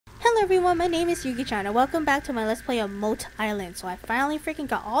Hello everyone, my name is Yugi-chan and welcome back to my Let's Play of Motte Island. So I finally freaking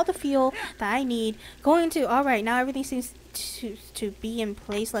got all the fuel that I need. Alright, now everything seems to be in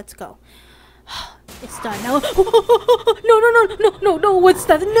place. Let's go. It's done now. No, what's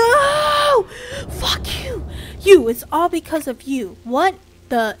that? No! Fuck you! You, it's all because of you. What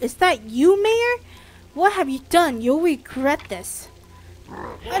the? Is that you, Mayor? What have you done? You'll regret this.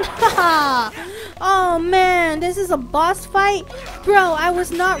 Oh man, this is a boss fight? Bro, I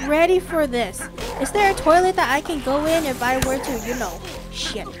was not ready for this. Is there a toilet that I can go in if I were to, you know?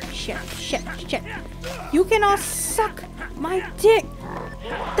 Shit. You can all suck my dick.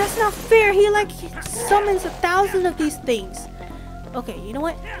 That's not fair. He summons 1,000 of these things. Okay, you know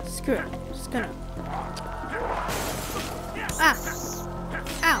what? Screw it. I'm just gonna...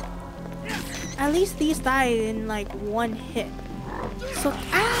 Ow. At least these died in like one hit. So,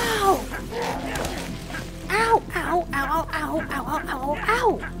 ow!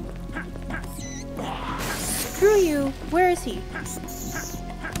 Screw you. Where is he?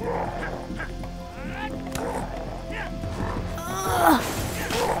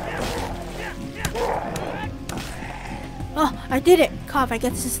 Oh, I did it! Cough, I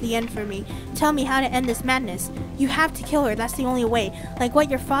guess this is the end for me. Tell me how to end this madness. You have to kill her, that's the only way. Like what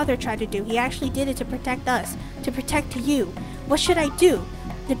your father tried to do. He actually did it to protect us. To protect you. What should I do?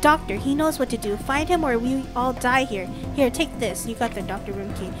 The doctor, he knows what to do. Find him or we all die here. Here, take this. You got the doctor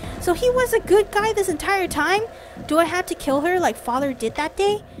room key. So he was a good guy this entire time? Do I have to kill her like father did that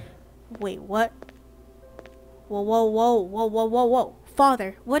day? Wait, what? Whoa.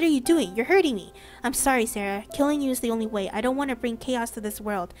 Father, what are you doing? You're hurting me. I'm sorry, Sarah. Killing you is the only way. I don't want to bring chaos to this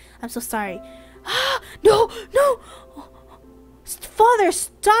world. I'm so sorry. No! Father,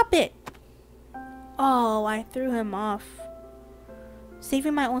 stop it! Oh, I threw him off.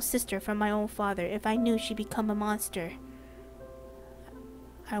 Saving my own sister from my own father. If I knew she'd become a monster,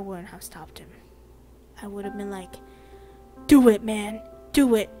 I wouldn't have stopped him. I would have been like, do it, man.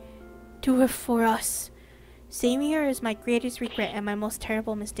 Do it. Do it for us. Saving her is my greatest regret and my most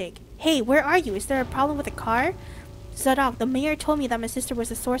terrible mistake. Hey, where are you? Is there a problem with the car? Zadok, the mayor told me that my sister was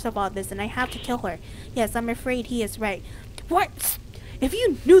the source of all this and I have to kill her. Yes, I'm afraid he is right. What? If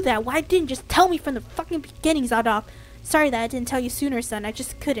you knew that, why didn't you just tell me from the fucking beginning, Zadok? Sorry that I didn't tell you sooner, son. I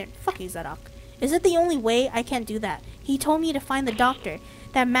just couldn't. Fuck you, Zadok. Is it the only way? I can't do that. He told me to find the doctor.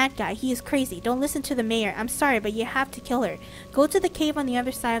 That mad guy. He is crazy. Don't listen to the mayor. I'm sorry, but you have to kill her. Go to the cave on the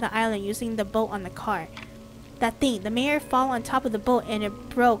other side of the island using the boat on the car. That thing. The mayor fell on top of the boat and it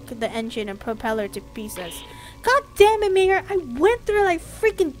broke the engine and propeller to pieces. God damn it, mayor. I went through like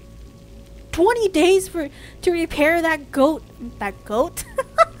freaking 20 days to repair that goat. That goat?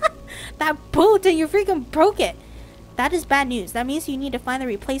 That boat and you freaking broke it. That is bad news. That means you need to find the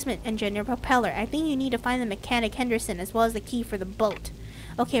replacement engine and propeller. I think you need to find the mechanic Henderson as well as the key for the boat.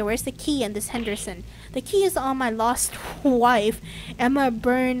 Okay, where's the key in this Henderson? The key is on my lost wife, Emma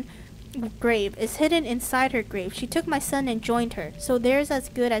Byrne grave. It's hidden inside her grave. She took my son and joined her. So there's as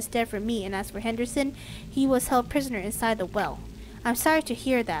good as dead for me. And as for Henderson, he was held prisoner inside the well. I'm sorry to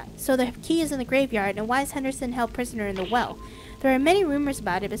hear that. So the key is in the graveyard, and why is Henderson held prisoner in the well? There are many rumors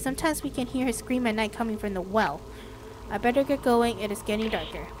about it, but sometimes we can hear his scream at night coming from the well. I better get going. It is getting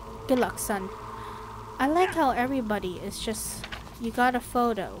darker. Good luck, son. I like how everybody is just... You got a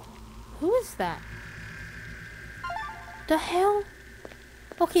photo. Who is that? The hell?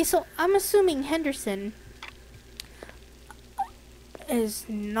 Okay, so I'm assuming Henderson is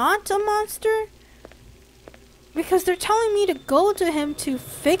not a monster? Because they're telling me to go to him to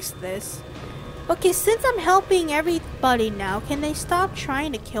fix this. Okay, since I'm helping everybody now, can they stop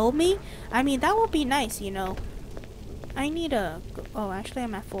trying to kill me? I mean, that would be nice, you know. I need a... Oh, actually,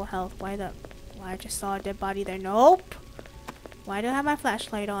 I'm at full health. Why I just saw a dead body there. Nope. Why do I have my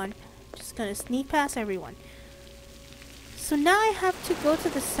flashlight on? Just gonna sneak past everyone. So now I have to go to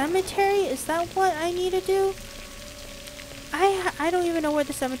the cemetery? Is that what I need to do? I don't even know where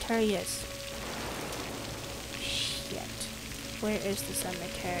the cemetery is. Shit. Where is the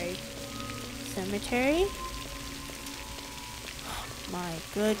cemetery? Cemetery? My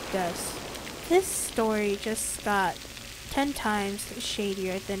goodness. This story just got 10 times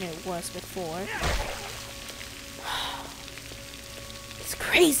shadier than it was before. It's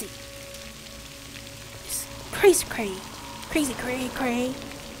crazy. It's crazy.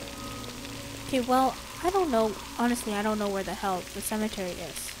 Okay, well, I don't know. Honestly, I don't know where the hell the cemetery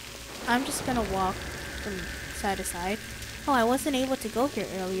is. I'm just gonna walk from side to side. Oh, I wasn't able to go here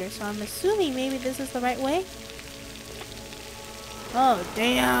earlier, so I'm assuming maybe this is the right way. Oh,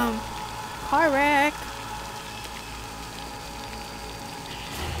 damn. Car wreck.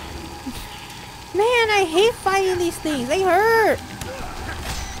 Man, I hate fighting these things. They hurt.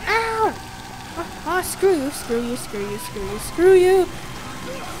 screw you, screw you, screw you, screw you, screw you.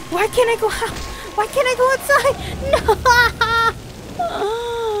 Why can't I go out? Why can't I go outside? No!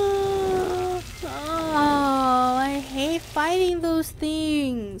 Oh, I hate fighting those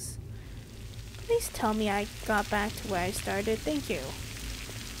things. Please tell me I got back to where I started. Thank you.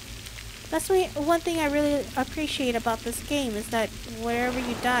 That's one thing I really appreciate about this game is that wherever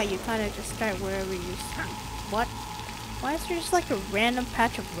you die, you kind of just start wherever you... What? Why is there just like a random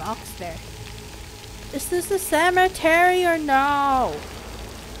patch of rocks there? Is this a cemetery or no?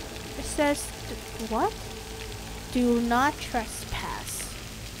 It says... What? Do not trespass.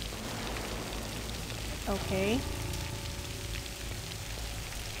 Okay.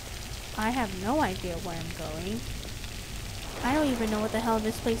 I have no idea where I'm going. I don't even know what the hell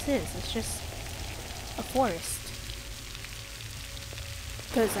this place is. It's just a forest.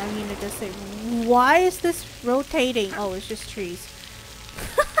 Because, I mean, it does say... Why is this rotating? Oh, it's just trees.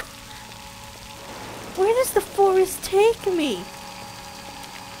 Where does the forest take me?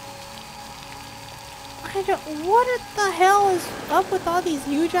 I don't... What the hell is up with all these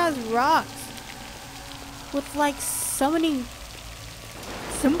huge-ass rocks? With, like, so many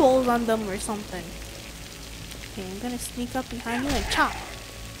symbols on them or something. Okay, I'm gonna sneak up behind you and chop.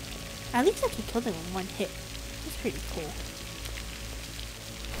 At least I can kill them in one hit. That's pretty cool.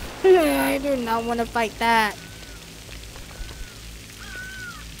 I do not want to fight that.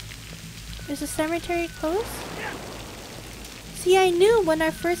 Is the cemetery close? See, I knew when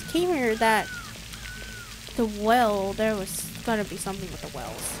I first came here that the well, there was gonna be something with the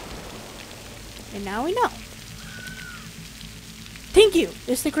wells. And now we know. Thank you!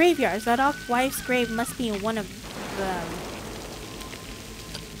 It's the graveyard. Zadok's wife's grave must be in one of them.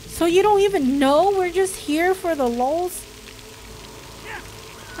 So you don't even know? We're just here for the lulz?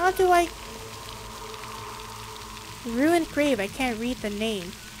 How do I... Ruined grave. I can't read the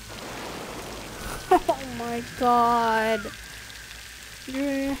name. Oh my god.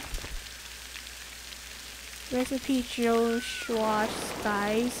 Recipe Joe Schwash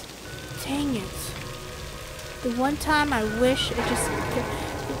guys. Dang it. The one time I wish it just...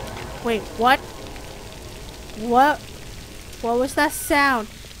 Wait, what? What? What was that sound?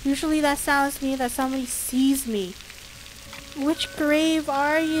 Usually that sounds means that somebody sees me. Which grave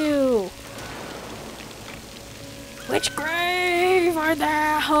are you? Which grave are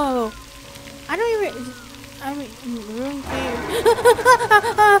there? Oh. I don't even... I mean, ruined grave.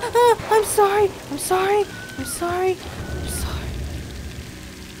 I'm sorry. I'm sorry. I'm sorry. I'm sorry.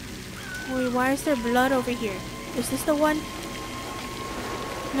 Wait, why is there blood over here? Is this the one?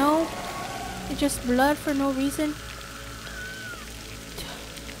 No? It's just blood for no reason?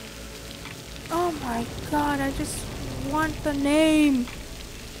 Oh my god, I just want the name.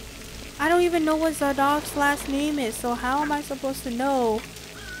 I don't even know what Zadok's last name is, so how am I supposed to know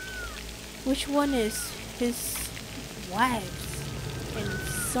which one is his wives and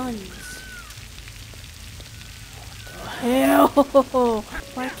sons? Hell!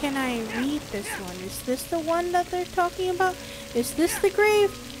 Why can't I read this one? Is this the one that they're talking about? Is this the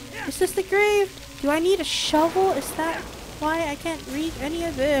grave? Is this the grave? Do I need a shovel? Is that why I can't read any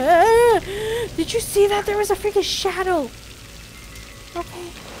of it? Did you see that? There was a freaking shadow! Okay.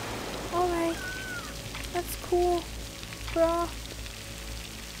 Alright. That's cool. Bruh.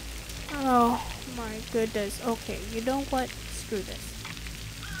 Oh my goodness. Okay, you know what? Screw this.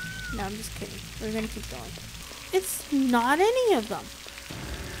 No, I'm just kidding. We're gonna keep going. It's not any of them.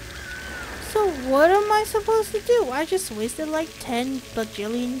 So what am I supposed to do? I just wasted like 10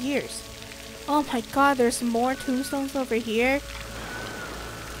 bajillion years. Oh my god, there's more tombstones over here.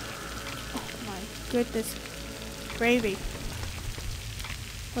 Oh my goodness. Gravy.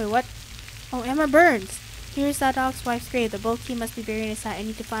 Wait, what? Oh, Emma Burns. Here's that dog's wife's grave. The boat key must be buried inside. I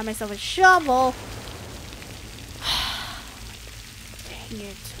need to find myself a shovel. Dang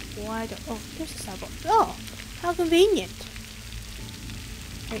it. Why do... Oh, there's a shovel. Oh, how convenient.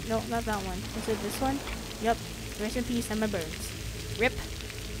 Wait, no, not that one. Is it this one? Yep. Rest in peace, Emma Burns. Rip.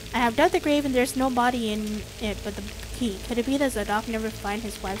 I have dug the grave and there's no body in it but the key. Could it be that Zadok never find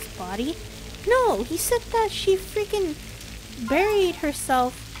his wife's body? No, he said that she freaking buried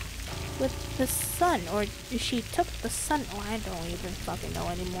herself with the sun. Or she took the sun. Oh, I don't even fucking know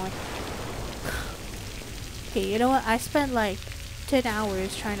anymore. Okay, you know what? I spent like 10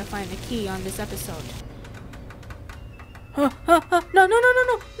 hours trying to find the key on this episode. No,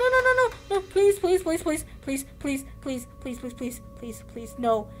 please, please, please, please, please, please, please, please, please, please, please, please,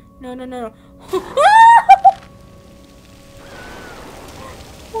 no, no, no, no, no.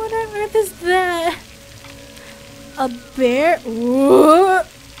 What on earth is that? A bear? Oh,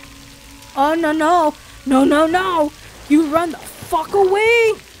 no, no, no, no, no, you run the fuck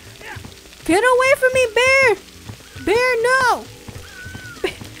away. Get away from me, bear! Bear, no!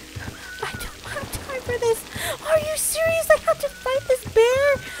 Bear. I don't have time for this. Are you serious? I have to fight this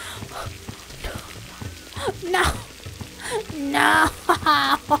bear? No! No!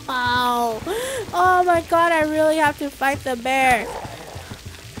 Oh my god, I really have to fight the bear.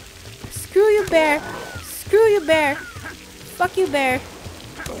 Screw you, bear. Screw you, bear. Fuck you, bear.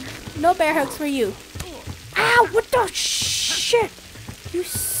 No bear hugs for you. Ow! What the shit? You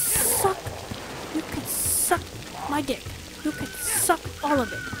suck. You can suck my dick. You can suck all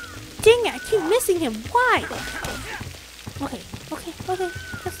of it. Dang it, I keep missing him. Why? Okay.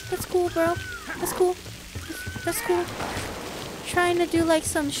 That's cool, bro. That's cool. That's cool. Trying to do like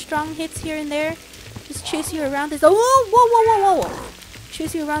some strong hits here and there. Just chase you around this. Oh, whoa.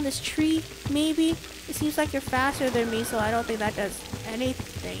 Chase you around this tree, maybe. It seems like you're faster than me, so I don't think that does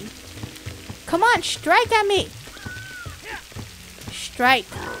anything. Come on, strike at me. Strike.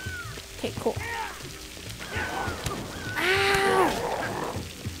 Okay, cool. Ow!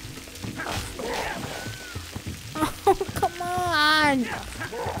 Oh, come on.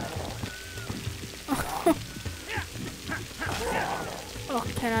 Oh,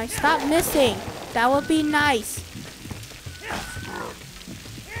 can I stop missing? That would be nice.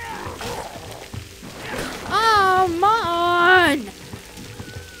 Oh, come on!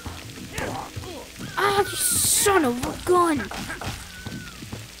 Ah, you son of a gun!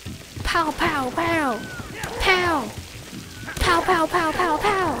 Pow, pow, pow! Pow! Pow, pow, pow, pow,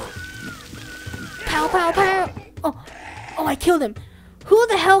 pow! Pow, pow, pow! Oh, I killed him. Who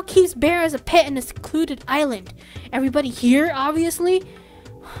the hell keeps bear as a pet in a secluded island? Everybody here, obviously?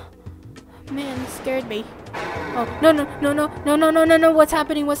 Man, it scared me. Oh, no. What's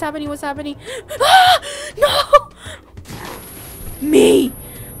happening? Ah! No! Me!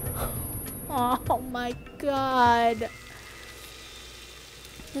 Oh my god.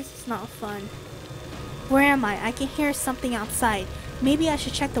 This is not fun. Where am I? I can hear something outside. Maybe I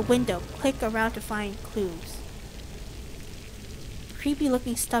should check the window. Click around to find clues. Creepy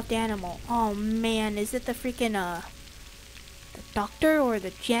looking stuffed animal. Oh man, is it the freaking the doctor or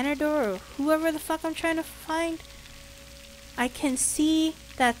the janitor or whoever the fuck I'm trying to find? I can see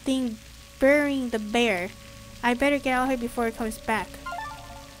that thing burying the bear. I better get out here before it comes back.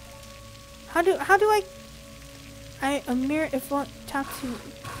 How do I a mirror if I talk to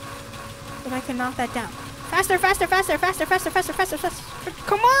if I can knock that down. Faster. Come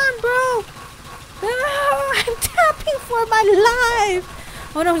on, bro. Ah, I'm tapping for my life.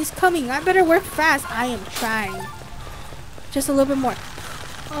 Oh no, he's coming. I better work fast. I am trying. Just a little bit more.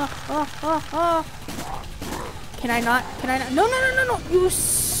 Oh. Can I not? No. You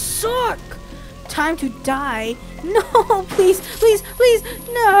suck. Time to die. No, please.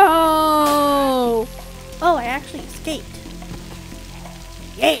 No. Oh, I actually escaped.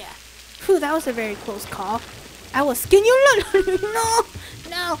 Yeah. Phew, that was a very close call. I will skin you. No.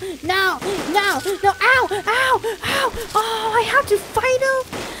 Ow. Oh, I have to fight him.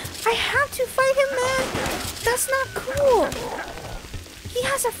 Man. That's not cool. He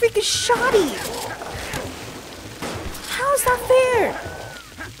has a freaking shotty. How is that fair?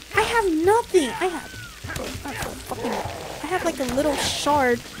 I have nothing. I have like a little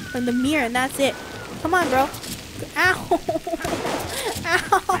shard from the mirror and that's it. Come on, bro. Ow.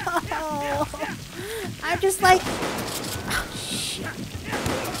 I'm just like... Oh, shit.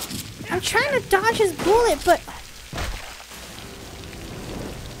 I'm trying to dodge his bullet, but...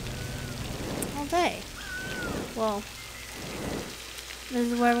 Okay. Well,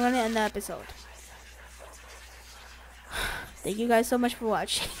 this is where I'm going to end the episode. Thank you guys so much for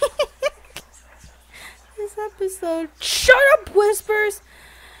watching this episode. Shut up, Whispers!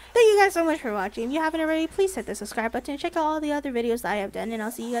 Thank you guys so much for watching. If you haven't already, please hit the subscribe button and check out all the other videos that I have done, and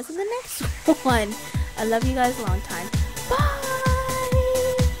I'll see you guys in the next one. I love you guys a long time.